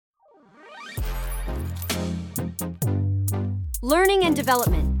Learning and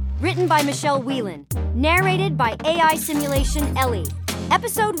Development, written by Michelle Whelan, narrated by AI Simulation Ellie.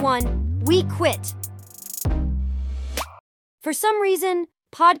 Episode 1, We Quit. For some reason,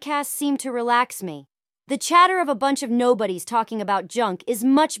 podcasts seem to relax me. The chatter of a bunch of nobodies talking about junk is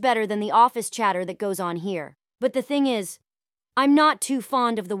much better than the office chatter that goes on here. But the thing is, I'm not too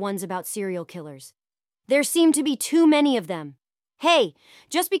fond of the ones about serial killers. There seem to be too many of them. Hey,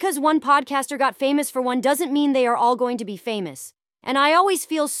 just because one podcaster got famous for one doesn't mean they are all going to be famous. And I always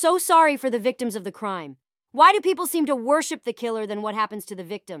feel so sorry for the victims of the crime. Why do people seem to worship the killer than what happens to the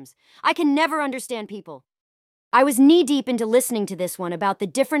victims? I can never understand people. I was knee-deep into listening to this one about the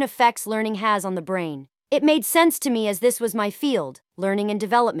different effects learning has on the brain. It made sense to me as this was my field, learning and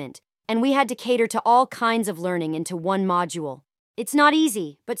development, and we had to cater to all kinds of learning into one module. It's not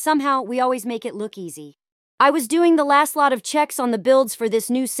easy, but somehow we always make it look easy. I was doing the last lot of checks on the builds for this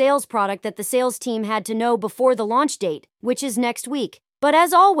new sales product that the sales team had to know before the launch date, which is next week. But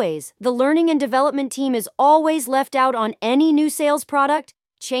as always, the learning and development team is always left out on any new sales product,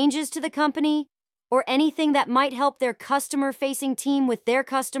 changes to the company, or anything that might help their customer-facing team with their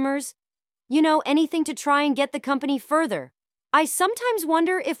customers. You know, anything to try and get the company further. I sometimes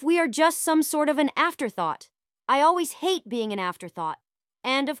wonder if we are just some sort of an afterthought. I always hate being an afterthought.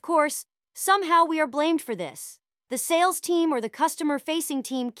 And of course, somehow we are blamed for this. The sales team or the customer-facing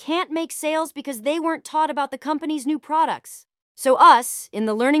team can't make sales because they weren't taught about the company's new products. So us, in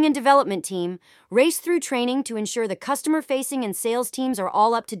the learning and development team, race through training to ensure the customer-facing and sales teams are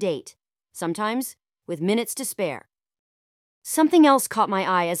all up to date, sometimes with minutes to spare. Something else caught my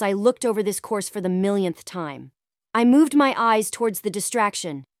eye as I looked over this course for the millionth time. I moved my eyes towards the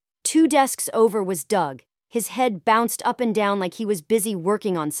distraction. 2 desks over was Doug. His head bounced up and down like he was busy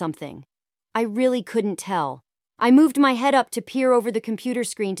working on something. I really couldn't tell. I moved my head up to peer over the computer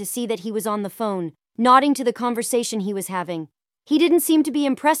screen to see that he was on the phone, nodding to the conversation he was having. He didn't seem to be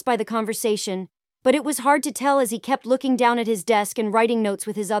impressed by the conversation, but it was hard to tell as he kept looking down at his desk and writing notes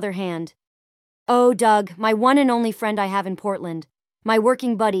with his other hand. Oh, Doug, my one and only friend I have in Portland. My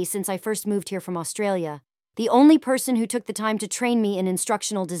working buddy since I first moved here from Australia. The only person who took the time to train me in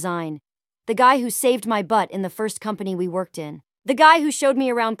instructional design. The guy who saved my butt in the first company we worked in. The guy who showed me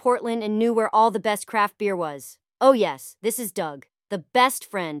around Portland and knew where all the best craft beer was. Oh yes, this is Doug. The best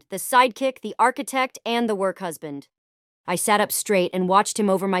friend, the sidekick, the architect, and the work husband. I sat up straight and watched him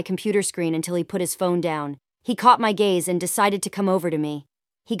over my computer screen until he put his phone down. He caught my gaze and decided to come over to me.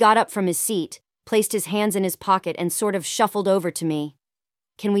 He got up from his seat, placed his hands in his pocket, and sort of shuffled over to me.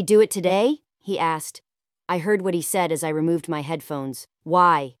 "Can we do it today?" he asked. I heard what he said as I removed my headphones.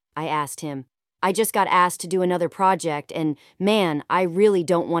 "Why?" I asked him. "I just got asked to do another project, and man, I really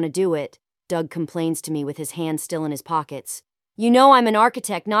don't want to do it," Doug complains to me with his hands still in his pockets. "You know I'm an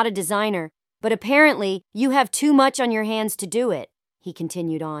architect, not a designer, but apparently you have too much on your hands to do it," he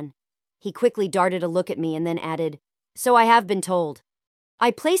continued on. He quickly darted a look at me and then added, "So I have been told." I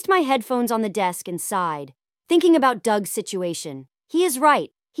placed my headphones on the desk and sighed, thinking about Doug's situation. He is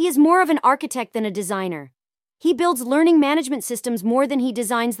right. He is more of an architect than a designer. He builds learning management systems more than he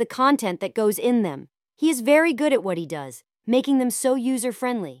designs the content that goes in them. He is very good at what he does, making them so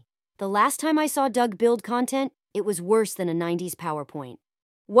user-friendly. The last time I saw Doug build content, it was worse than a 90s PowerPoint.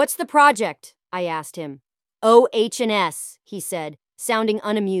 "What's the project?" I asked him. "OH&S," he said, sounding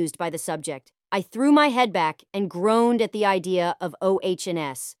unamused by the subject. I threw my head back and groaned at the idea of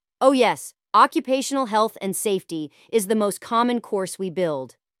OH&S. Oh yes, Occupational Health and Safety is the most common course we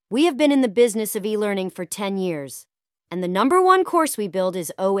build. We have been in the business of e-learning for 10 years, and the number one course we build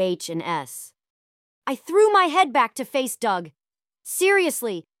is OH&S. I threw my head back to face Doug.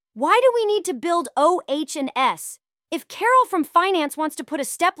 Seriously, why do we need to build OH&S? If Carol from finance wants to put a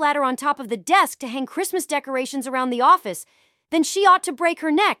stepladder on top of the desk to hang Christmas decorations around the office, then she ought to break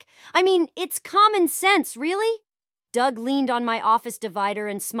her neck. I mean, it's common sense, really? Doug leaned on my office divider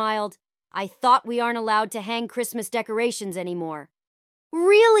and smiled. "I thought we aren't allowed to hang Christmas decorations anymore."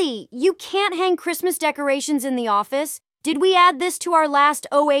 "Really? You can't hang Christmas decorations in the office? Did we add this to our last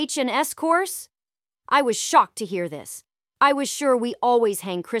OH&S course?" I was shocked to hear this. I was sure we always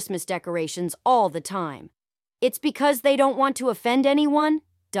hang Christmas decorations all the time. "It's because they don't want to offend anyone?"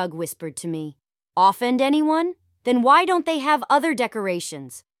 Doug whispered to me. "Offend anyone? Then why don't they have other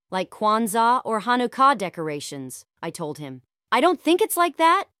decorations, like Kwanzaa or Hanukkah decorations?" I told him. "I don't think it's like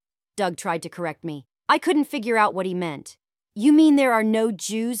that." Doug tried to correct me. I couldn't figure out what he meant. "You mean there are no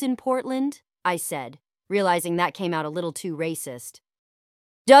Jews in Portland?" I said, realizing that came out a little too racist.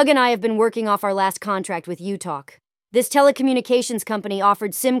 "Doug and I have been working off our last contract with YouTalk. This telecommunications company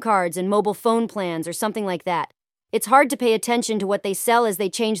offered SIM cards and mobile phone plans or something like that. It's hard to pay attention to what they sell as they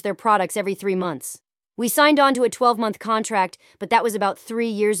change their products every 3 months. We signed on to a 12-month contract, but that was about 3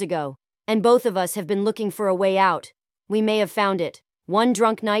 years ago, and both of us have been looking for a way out. We may have found it. One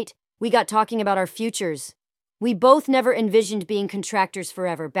drunk night, we got talking about our futures. We both never envisioned being contractors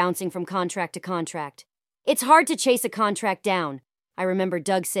forever, bouncing from contract to contract. It's hard to chase a contract down, I remember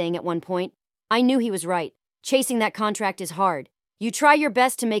Doug saying at one point. I knew he was right. Chasing that contract is hard. You try your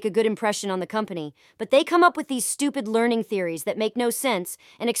best to make a good impression on the company, but they come up with these stupid learning theories that make no sense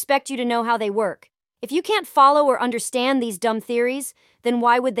and expect you to know how they work. If you can't follow or understand these dumb theories, then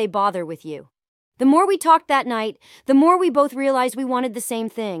why would they bother with you? The more we talked that night, the more we both realized we wanted the same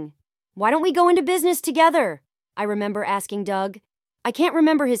thing. Why don't we go into business together? I remember asking Doug. I can't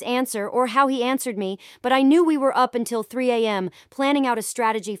remember his answer or how he answered me, but I knew we were up until 3 a.m. planning out a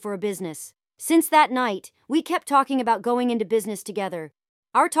strategy for a business. Since that night, we kept talking about going into business together.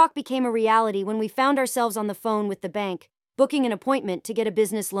 Our talk became a reality when we found ourselves on the phone with the bank, booking an appointment to get a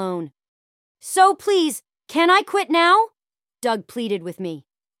business loan. So please, can I quit now? Doug pleaded with me.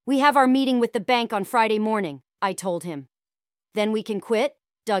 We have our meeting with the bank on Friday morning, I told him. Then we can quit?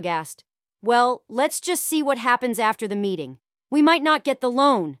 Doug asked. Well, let's just see what happens after the meeting. We might not get the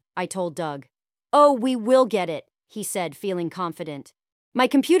loan, I told Doug. Oh, we will get it, he said, feeling confident. My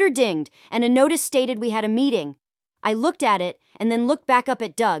computer dinged, and a notice stated we had a meeting. I looked at it, and then looked back up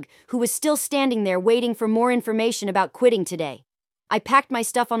at Doug, who was still standing there waiting for more information about quitting today. I packed my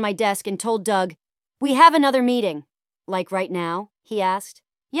stuff on my desk and told Doug, we have another meeting. Like right now? He asked.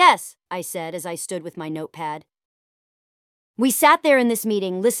 Yes, I said as I stood with my notepad. We sat there in this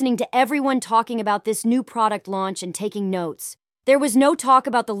meeting, listening to everyone talking about this new product launch and taking notes. There was no talk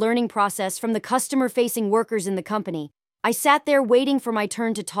about the learning process from the customer-facing workers in the company. I sat there waiting for my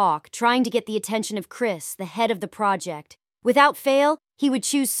turn to talk, trying to get the attention of Chris, the head of the project. Without fail, he would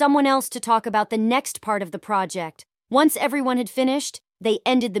choose someone else to talk about the next part of the project. Once everyone had finished, they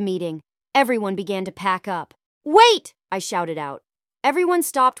ended the meeting. Everyone began to pack up. Wait! I shouted out. Everyone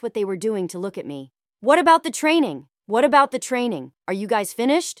stopped what they were doing to look at me. What about the training? What about the training? Are you guys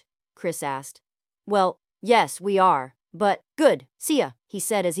finished? Chris asked. Well, yes, we are. But, good, see ya, he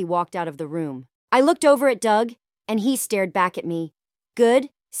said as he walked out of the room. I looked over at Doug, and he stared back at me. Good,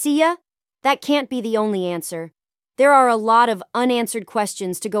 see ya? That can't be the only answer. There are a lot of unanswered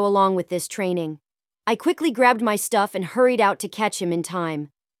questions to go along with this training. I quickly grabbed my stuff and hurried out to catch him in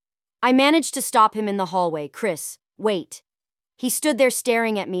time. I managed to stop him in the hallway. Chris, wait. He stood there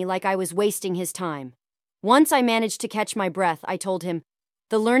staring at me like I was wasting his time. Once I managed to catch my breath, I told him,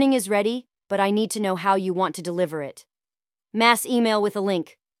 the learning is ready, but I need to know how you want to deliver it. Mass email with a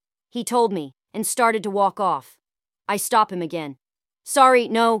link. He told me, and started to walk off. I stop him again. Sorry,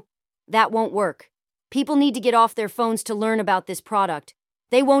 no, that won't work. People need to get off their phones to learn about this product.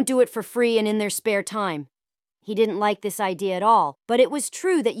 They won't do it for free and in their spare time. He didn't like this idea at all, but it was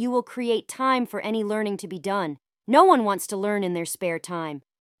true that you will create time for any learning to be done. No one wants to learn in their spare time.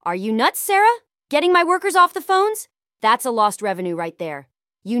 Are you nuts, Sarah? Getting my workers off the phones? That's a lost revenue right there.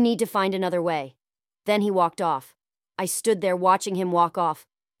 You need to find another way. Then he walked off. I stood there watching him walk off,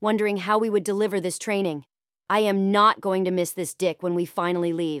 wondering how we would deliver this training. I am not going to miss this dick when we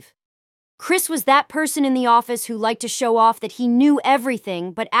finally leave. Chris was that person in the office who liked to show off that he knew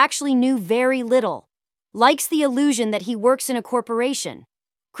everything but actually knew very little. Likes the illusion that he works in a corporation.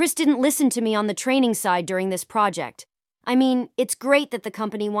 Chris didn't listen to me on the training side during this project. I mean, it's great that the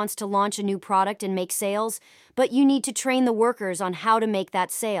company wants to launch a new product and make sales, but you need to train the workers on how to make that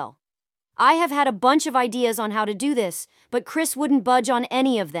sale. I have had a bunch of ideas on how to do this, but Chris wouldn't budge on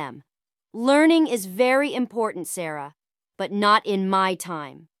any of them. Learning is very important, Sarah, but not in my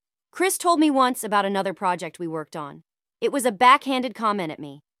time. Chris told me once about another project we worked on. It was a backhanded comment at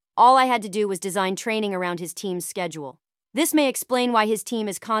me. All I had to do was design training around his team's schedule. This may explain why his team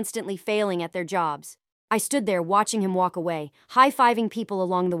is constantly failing at their jobs. I stood there watching him walk away, high-fiving people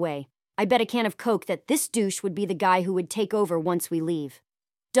along the way. I bet a can of Coke that this douche would be the guy who would take over once we leave.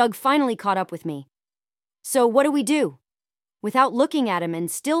 Doug finally caught up with me. So what do we do? Without looking at him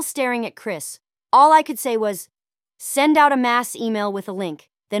and still staring at Chris, all I could say was, send out a mass email with a link,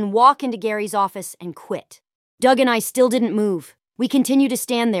 then walk into Gary's office and quit. Doug and I still didn't move. We continued to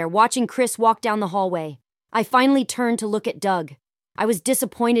stand there, watching Chris walk down the hallway. I finally turned to look at Doug. I was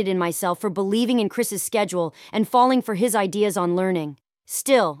disappointed in myself for believing in Chris's schedule and falling for his ideas on learning.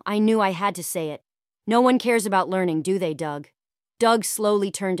 Still, I knew I had to say it. No one cares about learning, do they, Doug? Doug slowly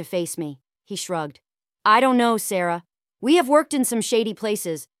turned to face me. He shrugged. I don't know, Sarah. We have worked in some shady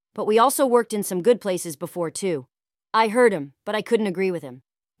places, but we also worked in some good places before, too. I heard him, but I couldn't agree with him.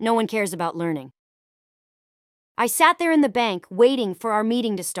 No one cares about learning. I sat there in the bank, waiting for our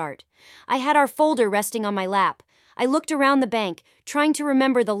meeting to start. I had our folder resting on my lap. I looked around the bank, trying to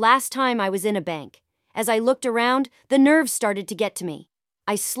remember the last time I was in a bank. As I looked around, the nerves started to get to me.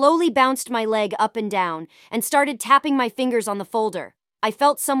 I slowly bounced my leg up and down and started tapping my fingers on the folder. I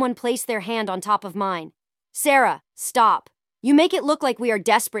felt someone place their hand on top of mine. "Sarah, stop. You make it look like we are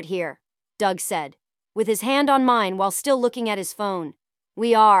desperate here," Doug said, with his hand on mine while still looking at his phone.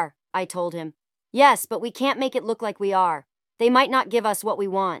 "We are," I told him. "Yes, but we can't make it look like we are. They might not give us what we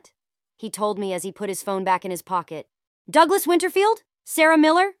want," he told me as he put his phone back in his pocket. "Douglas Winterfield? Sarah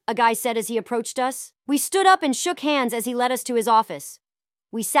Miller?" a guy said as he approached us. We stood up and shook hands as he led us to his office.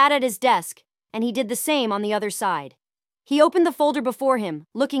 We sat at his desk, and he did the same on the other side. He opened the folder before him,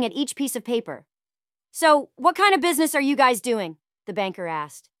 looking at each piece of paper. "So, what kind of business are you guys doing?" the banker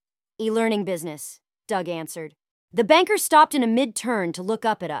asked. "E-learning business," Doug answered. The banker stopped in a mid-turn to look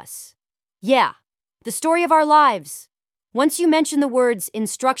up at us. "Yeah, the story of our lives. Once you mention the words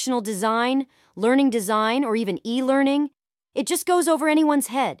instructional design, learning design, or even e-learning, it just goes over anyone's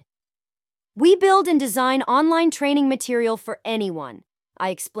head. We build and design online training material for anyone," I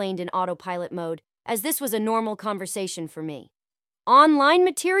explained in autopilot mode, as this was a normal conversation for me. "Online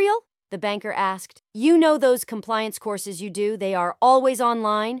material?" the banker asked. "You know those compliance courses you do, they are always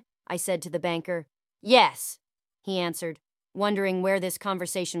online?" I said to the banker. "Yes," he answered, wondering where this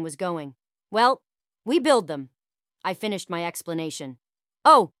conversation was going. "Well, we build them." I finished my explanation.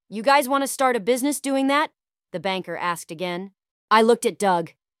 "Oh, you guys want to start a business doing that?" the banker asked again. I looked at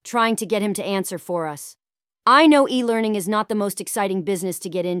Doug, trying to get him to answer for us. I know e-learning is not the most exciting business to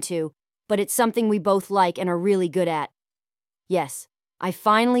get into, but it's something we both like and are really good at. "Yes," I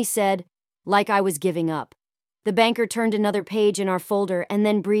finally said, like I was giving up. The banker turned another page in our folder and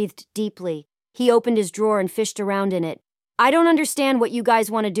then breathed deeply. He opened his drawer and fished around in it. "I don't understand what you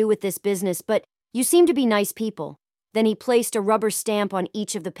guys want to do with this business, but you seem to be nice people." Then he placed a rubber stamp on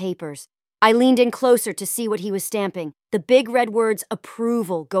each of the papers. I leaned in closer to see what he was stamping. The big red words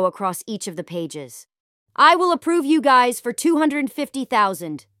approval go across each of the pages. "I will approve you guys for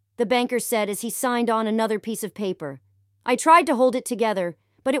 $250,000, the banker said as he signed on another piece of paper. I tried to hold it together,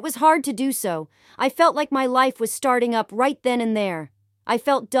 but it was hard to do so. I felt like my life was starting up right then and there. I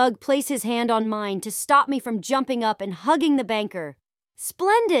felt Doug place his hand on mine to stop me from jumping up and hugging the banker.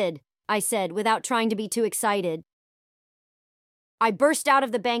 "Splendid," I said without trying to be too excited. I burst out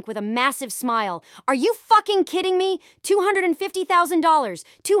of the bank with a massive smile. "Are you fucking kidding me? $250,000.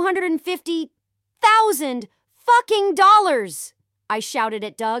 $250,000 fucking dollars!" I shouted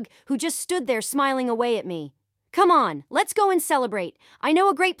at Doug, who just stood there smiling away at me. "Come on, let's go and celebrate. I know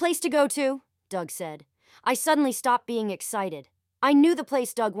a great place to go to," Doug said. I suddenly stopped being excited. I knew the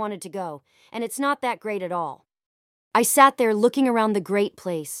place Doug wanted to go, and it's not that great at all. I sat there looking around the great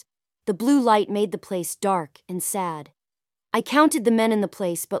place. The blue light made the place dark and sad. I counted the men in the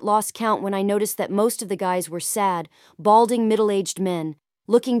place, but lost count when I noticed that most of the guys were sad, balding middle-aged men,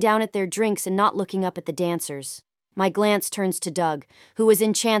 looking down at their drinks and not looking up at the dancers. My glance turns to Doug, who was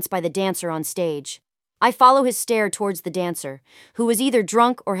entranced by the dancer on stage. I follow his stare towards the dancer, who was either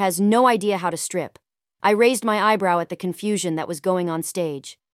drunk or has no idea how to strip. I raised my eyebrow at the confusion that was going on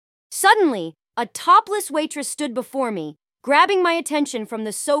stage. Suddenly, a topless waitress stood before me, grabbing my attention from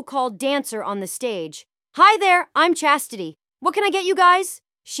the so-called dancer on the stage. "Hi there, I'm Chastity. What can I get you guys?"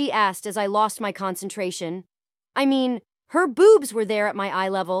 she asked as I lost my concentration. I mean, her boobs were there at my eye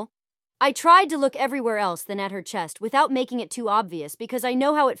level. I tried to look everywhere else than at her chest without making it too obvious because I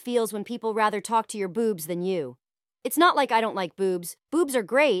know how it feels when people rather talk to your boobs than you. It's not like I don't like boobs. Boobs are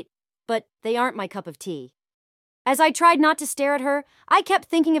great, but they aren't my cup of tea. As I tried not to stare at her, I kept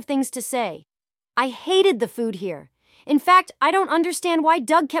thinking of things to say. I hated the food here. In fact, I don't understand why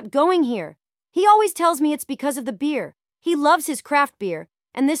Doug kept going here. He always tells me it's because of the beer. He loves his craft beer,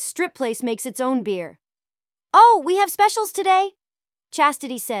 and this strip place makes its own beer. "Oh, we have specials today,"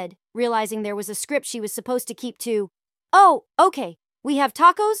 Chastity said, realizing there was a script she was supposed to keep to. "Oh, okay. We have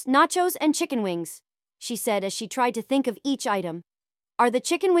tacos, nachos, and chicken wings," she said as she tried to think of each item. "Are the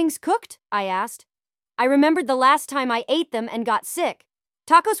chicken wings cooked?" I asked. I remembered the last time I ate them and got sick.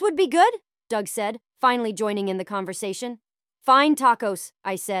 "Tacos would be good," Doug said, finally joining in the conversation. "Fine tacos,"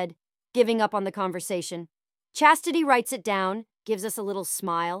 I said, giving up on the conversation. Chastity writes it down, gives us a little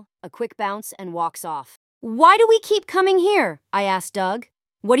smile, a quick bounce, and walks off. "Why do we keep coming here?" I asked Doug.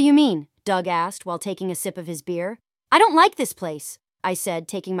 "What do you mean?" Doug asked while taking a sip of his beer. "I don't like this place," I said,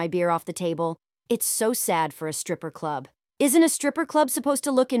 taking my beer off the table. It's so sad for a stripper club. Isn't a stripper club supposed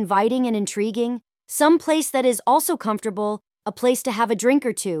to look inviting and intriguing? Some place that is also comfortable, a place to have a drink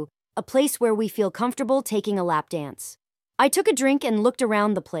or two, a place where we feel comfortable taking a lap dance. I took a drink and looked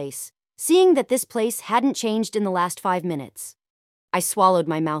around the place, seeing that this place hadn't changed in the last 5 minutes. I swallowed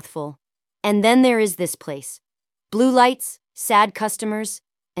my mouthful. And then there is this place. Blue lights, sad customers,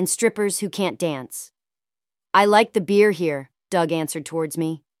 and strippers who can't dance. I like the beer here, Doug answered towards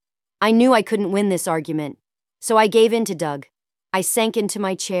me. I knew I couldn't win this argument, so I gave in to Doug. I sank into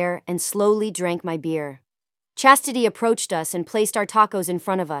my chair and slowly drank my beer. Chastity approached us and placed our tacos in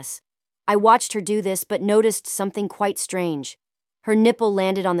front of us. I watched her do this but noticed something quite strange. Her nipple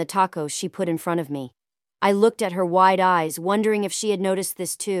landed on the tacos she put in front of me. I looked at her wide eyes, wondering if she had noticed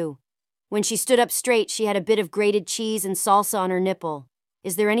this too. When she stood up straight, she had a bit of grated cheese and salsa on her nipple.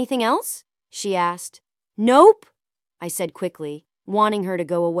 Is there anything else? She asked. Nope, I said quickly, wanting her to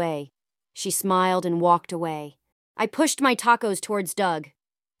go away. She smiled and walked away. I pushed my tacos towards Doug.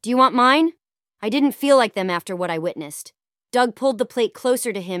 Do you want mine? I didn't feel like them after what I witnessed. Doug pulled the plate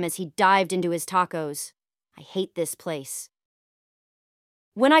closer to him as he dived into his tacos. I hate this place.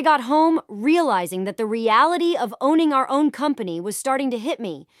 When I got home, realizing that the reality of owning our own company was starting to hit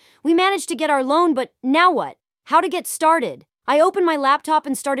me, we managed to get our loan, but now what? How to get started? I opened my laptop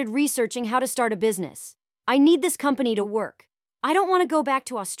and started researching how to start a business. I need this company to work. I don't want to go back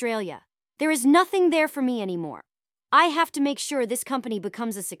to Australia. There is nothing there for me anymore. I have to make sure this company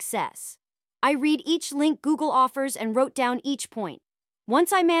becomes a success. I read each link Google offers and wrote down each point.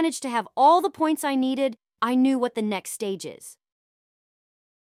 Once I managed to have all the points I needed, I knew what the next stage is.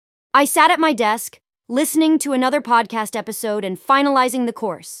 I sat at my desk, listening to another podcast episode and finalizing the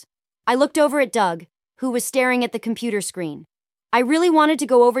course. I looked over at Doug, who was staring at the computer screen. I really wanted to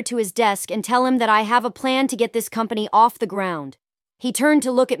go over to his desk and tell him that I have a plan to get this company off the ground. He turned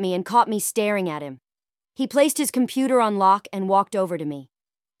to look at me and caught me staring at him. He placed his computer on lock and walked over to me.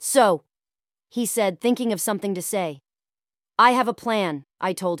 So, he said, thinking of something to say. I have a plan,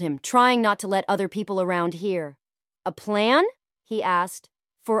 I told him, trying not to let other people around hear. A plan? He asked.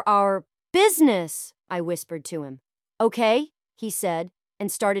 For our business, I whispered to him. Okay, he said,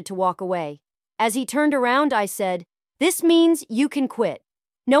 and started to walk away. As he turned around, I said, this means you can quit.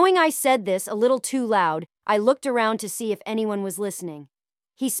 Knowing I said this a little too loud, I looked around to see if anyone was listening.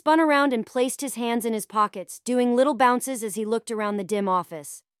 He spun around and placed his hands in his pockets, doing little bounces as he looked around the dim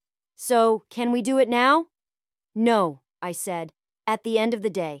office. So, can we do it now? No, I said, at the end of the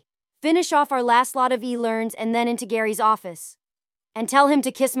day. Finish off our last lot of e-learns and then into Gary's office. And tell him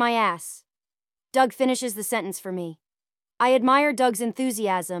to kiss my ass. Doug finishes the sentence for me. I admire Doug's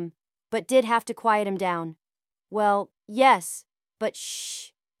enthusiasm, but did have to quiet him down. Well, yes, but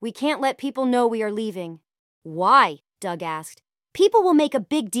shh, we can't let people know we are leaving. Why? Doug asked. People will make a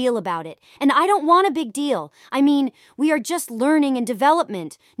big deal about it, and I don't want a big deal. I mean, we are just learning and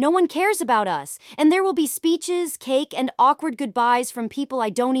development. No one cares about us, and there will be speeches, cake, and awkward goodbyes from people I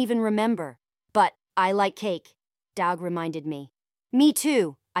don't even remember. But I like cake, Doug reminded me. Me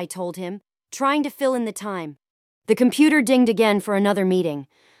too, I told him, trying to fill in the time. The computer dinged again for another meeting.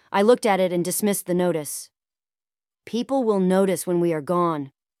 I looked at it and dismissed the notice. People will notice when we are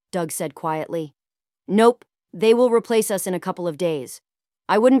gone, Doug said quietly. Nope, they will replace us in a couple of days.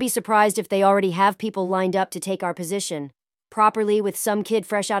 I wouldn't be surprised if they already have people lined up to take our position, properly with some kid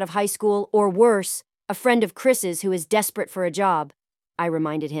fresh out of high school, or worse, a friend of Chris's who is desperate for a job, I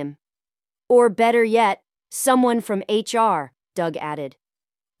reminded him. Or better yet, someone from HR, Doug added.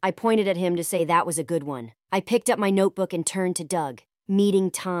 I pointed at him to say that was a good one. I picked up my notebook and turned to Doug.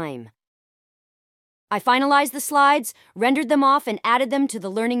 Meeting time. I finalized the slides, rendered them off, and added them to the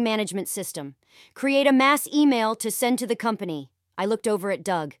learning management system. Create a mass email to send to the company. I looked over at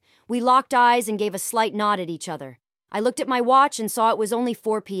Doug. We locked eyes and gave a slight nod at each other. I looked at my watch and saw it was only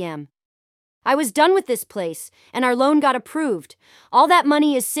 4 p.m. I was done with this place, and our loan got approved. All that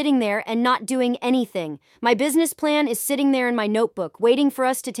money is sitting there and not doing anything. My business plan is sitting there in my notebook, waiting for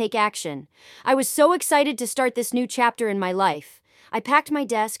us to take action. I was so excited to start this new chapter in my life. I packed my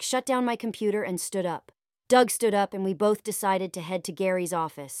desk, shut down my computer, and stood up. Doug stood up, and we both decided to head to Gary's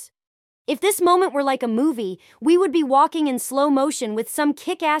office. If this moment were like a movie, we would be walking in slow motion with some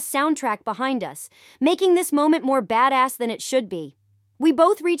kick-ass soundtrack behind us, making this moment more badass than it should be. We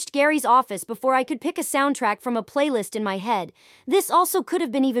both reached Gary's office before I could pick a soundtrack from a playlist in my head. This also could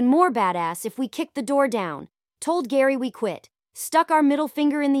have been even more badass if we kicked the door down, told Gary we quit, stuck our middle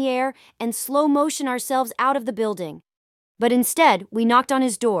finger in the air, and slow motion ourselves out of the building. But instead, we knocked on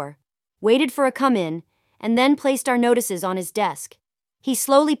his door, waited for a come-in, and then placed our notices on his desk. He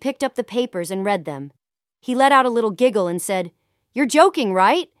slowly picked up the papers and read them. He let out a little giggle and said, "You're joking,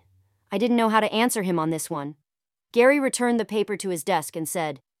 right?" I didn't know how to answer him on this one. Gary returned the paper to his desk and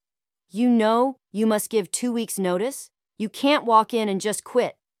said, "You know you must give 2 weeks' notice? You can't walk in and just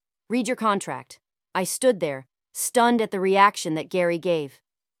quit. Read your contract." I stood there, stunned at the reaction that Gary gave.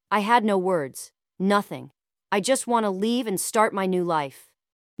 I had no words, nothing. I just want to leave and start my new life.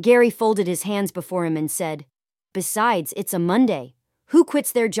 Gary folded his hands before him and said, "Besides, it's a Monday. Who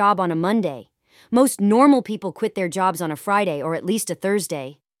quits their job on a Monday? Most normal people quit their jobs on a Friday or at least a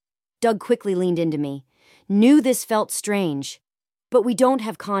Thursday. Doug quickly leaned into me. Knew this felt strange. But we don't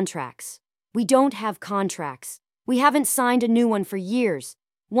have contracts. We don't have contracts. We haven't signed a new one for years.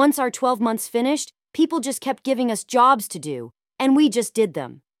 Once our 12 months finished, people just kept giving us jobs to do, and we just did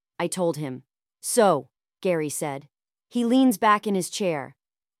them. I told him. So, Gary said. He leans back in his chair.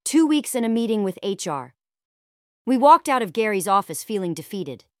 2 weeks in a meeting with HR. We walked out of Gary's office feeling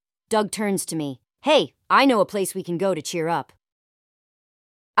defeated. Doug turns to me. Hey, I know a place we can go to cheer up.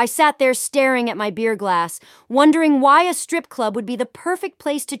 I sat there staring at my beer glass, wondering why a strip club would be the perfect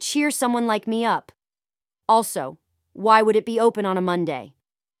place to cheer someone like me up. Also, why would it be open on a Monday?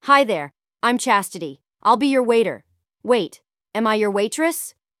 Hi there, I'm Chastity. I'll be your waiter. Wait, am I your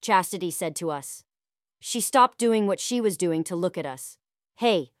waitress? Chastity said to us. She stopped doing what she was doing to look at us.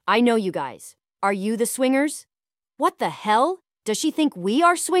 Hey, I know you guys. Are you the swingers? What the hell? Does she think we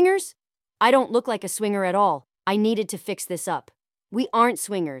are swingers? I don't look like a swinger at all. I needed to fix this up. We aren't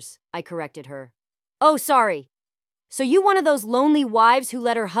swingers, I corrected her. Oh, sorry. So you one of those lonely wives who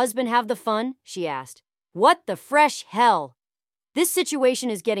let her husband have the fun? She asked. What the fresh hell? This situation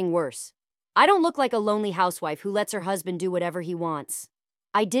is getting worse. I don't look like a lonely housewife who lets her husband do whatever he wants.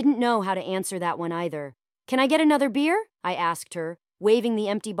 I didn't know how to answer that one either. Can I get another beer? I asked her, waving the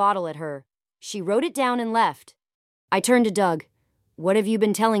empty bottle at her. She wrote it down and left. I turned to Doug. What have you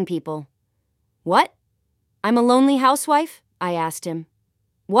been telling people? What? I'm a lonely housewife? I asked him.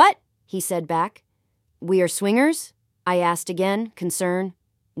 What? He said back. We are swingers? I asked again, concern.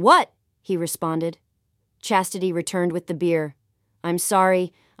 What? He responded. Chastity returned with the beer. I'm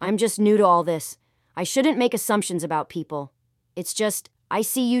sorry, I'm just new to all this. I shouldn't make assumptions about people. It's just, I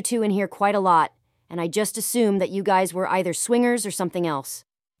see you two in here quite a lot, and I just assumed that you guys were either swingers or something else.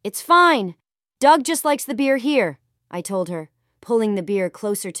 It's fine. Doug just likes the beer here, I told her, pulling the beer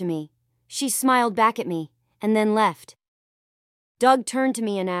closer to me. She smiled back at me, and then left. Doug turned to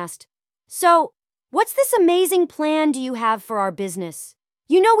me and asked, So, what's this amazing plan do you have for our business?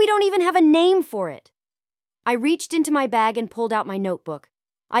 You know we don't even have a name for it. I reached into my bag and pulled out my notebook.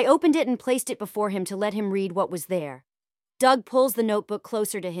 I opened it and placed it before him to let him read what was there. Doug pulls the notebook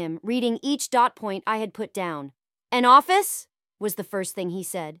closer to him, reading each dot point I had put down. An office? Was the first thing he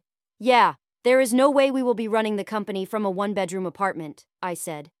said. Yeah, there is no way we will be running the company from a one-bedroom apartment, I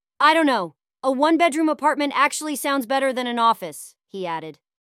said. I don't know. A one-bedroom apartment actually sounds better than an office, he added.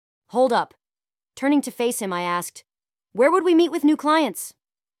 Hold up. Turning to face him, I asked, Where would we meet with new clients?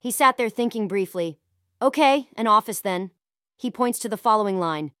 He sat there thinking briefly. Okay, an office then. He points to the following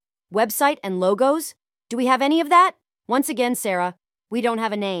line. Website and logos? Do we have any of that? Once again, Sarah, we don't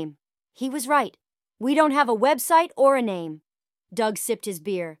have a name. He was right. We don't have a website or a name. Doug sipped his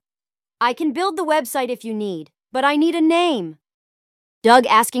beer. I can build the website if you need, but I need a name. Doug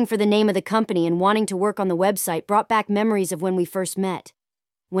asking for the name of the company and wanting to work on the website brought back memories of when we first met.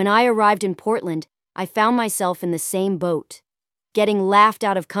 When I arrived in Portland, I found myself in the same boat, getting laughed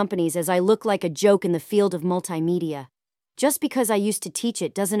out of companies as I looked like a joke in the field of multimedia. Just because I used to teach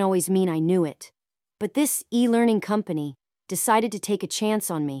it doesn't always mean I knew it. But this e-learning company decided to take a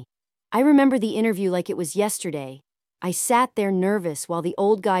chance on me. I remember the interview like it was yesterday. I sat there nervous while the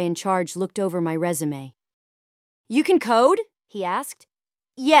old guy in charge looked over my resume. You can code? He asked.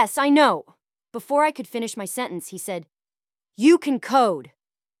 Yes, I know. Before I could finish my sentence, he said, You can code.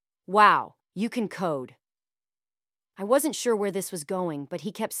 Wow, you can code. I wasn't sure where this was going, but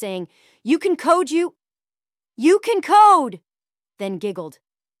he kept saying, You can code, you can code! Then giggled.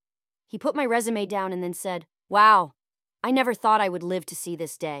 He put my resume down and then said, Wow, I never thought I would live to see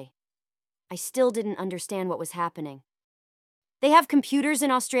this day. I still didn't understand what was happening. They have computers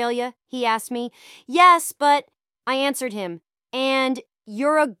in Australia? He asked me. Yes, but I answered him. And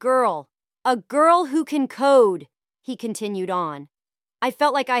you're a girl who can code, he continued on. I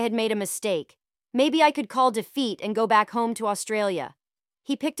felt like I had made a mistake. Maybe I could call defeat and go back home to Australia.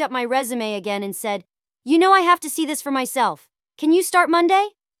 He picked up my resume again and said, You know I have to see this for myself. Can you start Monday?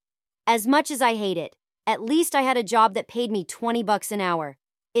 As much as I hate it, at least I had a job that paid me $20 an hour.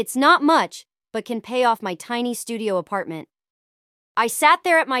 It's not much, but can pay off my tiny studio apartment. I sat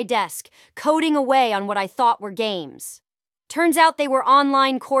there at my desk, coding away on what I thought were games. Turns out they were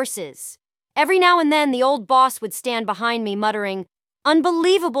online courses. Every now and then, the old boss would stand behind me muttering,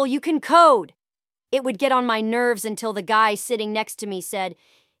 Unbelievable, you can code. It would get on my nerves until the guy sitting next to me said,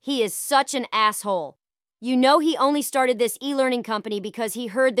 He is such an asshole. You know he only started this e-learning company because he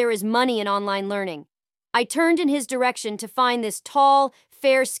heard there is money in online learning. I turned in his direction to find this tall,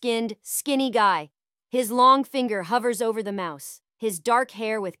 fair-skinned, skinny guy. His long finger hovers over the mouse, his dark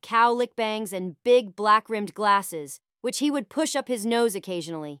hair with cowlick bangs and big black-rimmed glasses, which he would push up his nose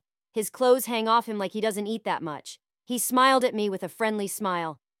occasionally. His clothes hang off him like he doesn't eat that much. He smiled at me with a friendly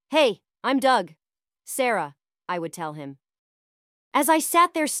smile. Hey, I'm Doug. Sarah, I would tell him. As I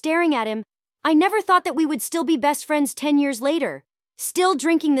sat there staring at him, I never thought that we would still be best friends 10 years later, still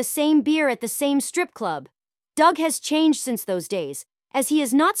drinking the same beer at the same strip club. Doug has changed since those days, as he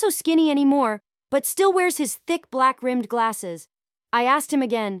is not so skinny anymore, but still wears his thick black-rimmed glasses. I asked him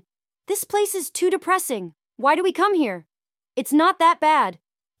again, "This place is too depressing. Why do we come here?" "It's not that bad,"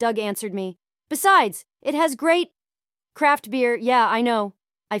 Doug answered me. "Besides, it has great craft beer." "Yeah, I know."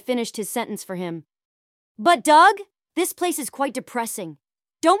 I finished his sentence for him. "But Doug, this place is quite depressing.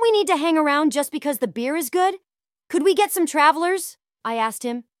 Don't we need to hang around just because the beer is good? Could we get some travelers?" I asked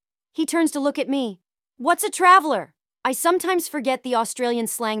him. He turns to look at me. "What's a traveler?" I sometimes forget the Australian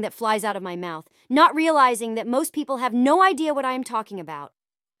slang that flies out of my mouth, not realizing that most people have no idea what I am talking about.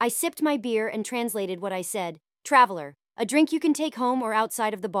 I sipped my beer and translated what I said. "Traveler, a drink you can take home or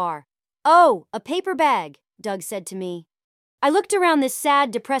outside of the bar." "Oh, a paper bag," Doug said to me. I looked around this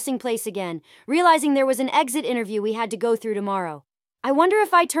sad, depressing place again, realizing there was an exit interview we had to go through tomorrow. I wonder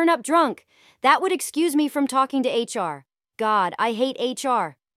if I turn up drunk. That would excuse me from talking to HR. God, I hate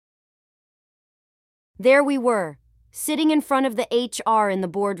HR. There we were, sitting in front of the HR in the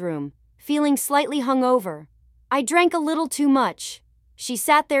boardroom, feeling slightly hungover. I drank a little too much. She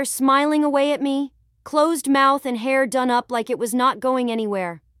sat there smiling away at me, closed mouth and hair done up like it was not going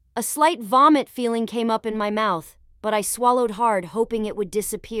anywhere. A slight vomit feeling came up in my mouth, but I swallowed hard, hoping it would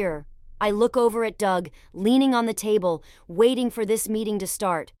disappear. I look over at Doug, leaning on the table, waiting for this meeting to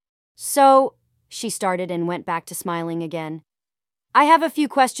start. "So," she started and went back to smiling again. "I have a few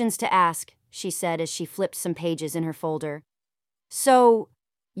questions to ask," she said as she flipped some pages in her folder. "So,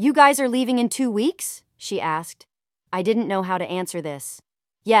 you guys are leaving in 2 weeks?" she asked. I didn't know how to answer this.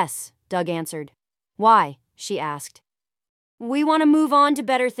 "Yes," Doug answered. "Why?" she asked. "We want to move on to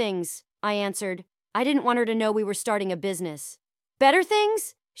better things," I answered. I didn't want her to know we were starting a business. "Better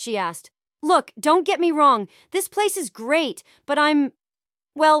things?" she asked. "Look, don't get me wrong, this place is great, but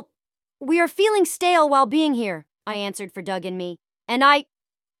well, we are feeling stale while being here," I answered for Doug and me. "And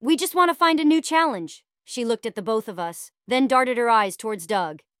we just want to find a new challenge." She looked at the both of us, then darted her eyes towards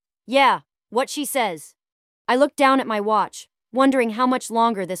Doug. "Yeah, what she says." I looked down at my watch, wondering how much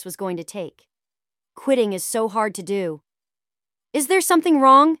longer this was going to take. Quitting is so hard to do. "Is there something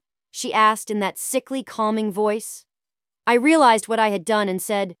wrong?" she asked in that sickly, calming voice. I realized what I had done and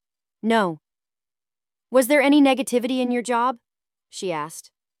said, "No." "Was there any negativity in your job?" she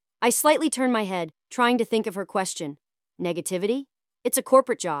asked. I slightly turned my head, trying to think of her question. Negativity? It's a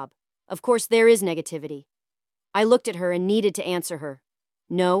corporate job. Of course there is negativity. I looked at her and needed to answer her.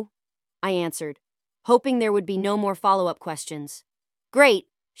 "No," I answered, hoping there would be no more follow-up questions. "Great,"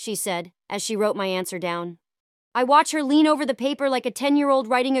 she said, as she wrote my answer down. I watched her lean over the paper like a 10-year-old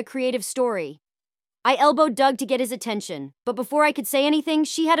writing a creative story. I elbowed Doug to get his attention, but before I could say anything,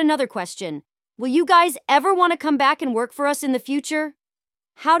 she had another question. "Will you guys ever want to come back and work for us in the future?"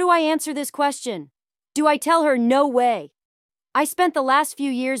 How do I answer this question? Do I tell her no way? I spent the last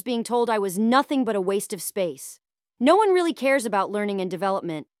few years being told I was nothing but a waste of space. No one really cares about learning and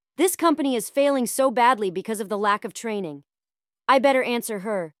development. This company is failing so badly because of the lack of training. I better answer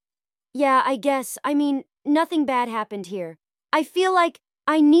her. "Yeah, I guess. Nothing bad happened here. I feel like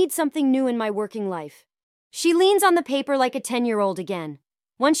I need something new in my working life." She leans on the paper like a 10-year-old again.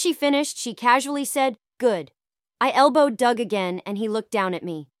 Once she finished, she casually said, "Good." I elbowed Doug again, and he looked down at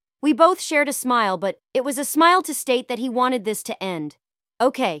me. We both shared a smile, but it was a smile to state that he wanted this to end.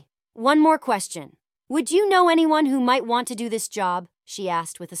 "Okay, one more question. Would you know anyone who might want to do this job?" she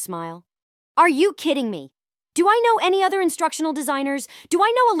asked with a smile. "Are you kidding me? Do I know any other instructional designers? Do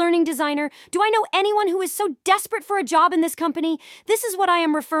I know a learning designer? Do I know anyone who is so desperate for a job in this company? This is what I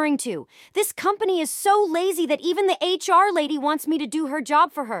am referring to. This company is so lazy that even the HR lady wants me to do her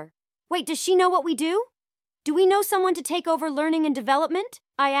job for her. Wait, does she know what we do? Do we know someone to take over learning and development?"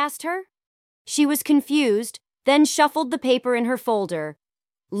 I asked her. She was confused, then shuffled the paper in her folder.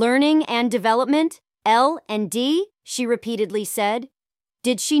 "Learning and development? L&D?" she repeatedly said.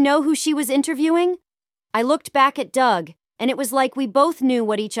 Did she know who she was interviewing? I looked back at Doug, and it was like we both knew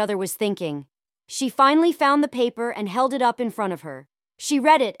what each other was thinking. She finally found the paper and held it up in front of her. She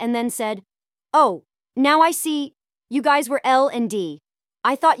read it and then said, "Oh, now I see. You guys were L&D.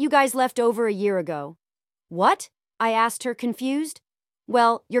 I thought you guys left over a year ago." "What?" I asked her, confused.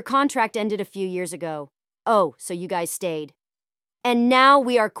 "Well, your contract ended a few years ago." "Oh, so you guys stayed." "And now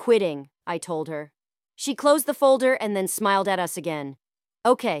we are quitting," I told her. She closed the folder and then smiled at us again.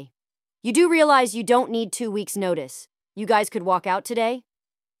 "Okay. You do realize you don't need 2 weeks' notice. You guys could walk out today?"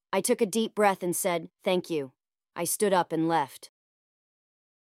 I took a deep breath and said, "Thank you." I stood up and left.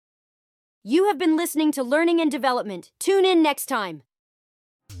 You have been listening to Learning and Development. Tune in next time.